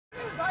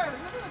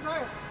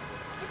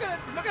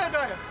Look at the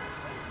driver.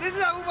 This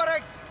is a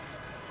UberX.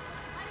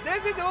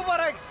 This is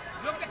UberX.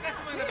 Look at the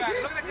customer in the back.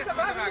 Look at the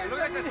customer in the back. Look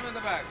at the customer in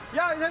the back.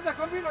 Yeah, there's a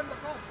computer on the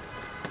car.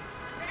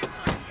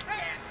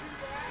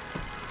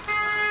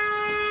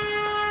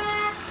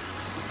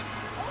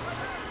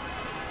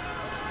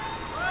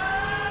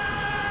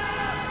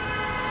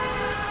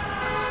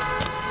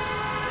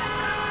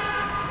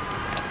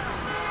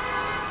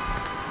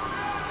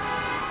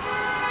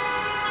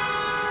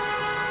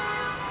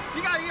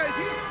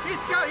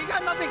 He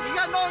got nothing. He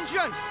got no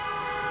insurance.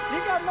 He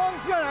got no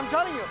insurance, I'm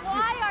telling you.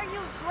 Why are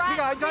you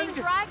being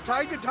dragged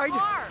by his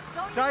car?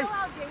 Don't you know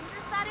how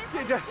dangerous that is?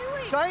 What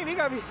are you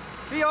doing?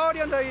 He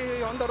already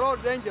on the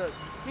road danger.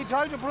 He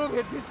tried to prove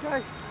it. This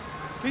guy,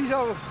 he's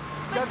a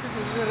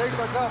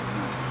regular car.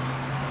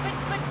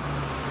 But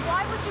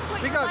why would you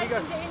put your life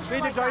in danger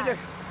like that?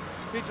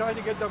 He tried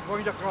to get the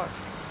point across.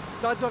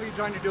 That's what he's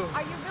trying to do.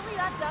 Are you really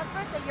that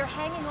desperate that you're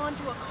hanging on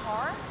to a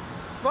car?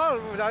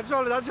 Well, that's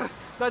all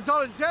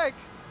it takes.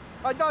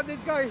 I thought this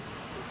guy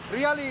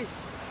really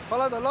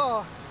followed the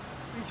law.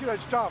 He should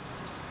have stopped.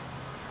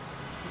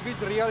 If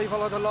he really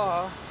followed the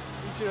law,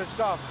 he should have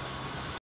stopped.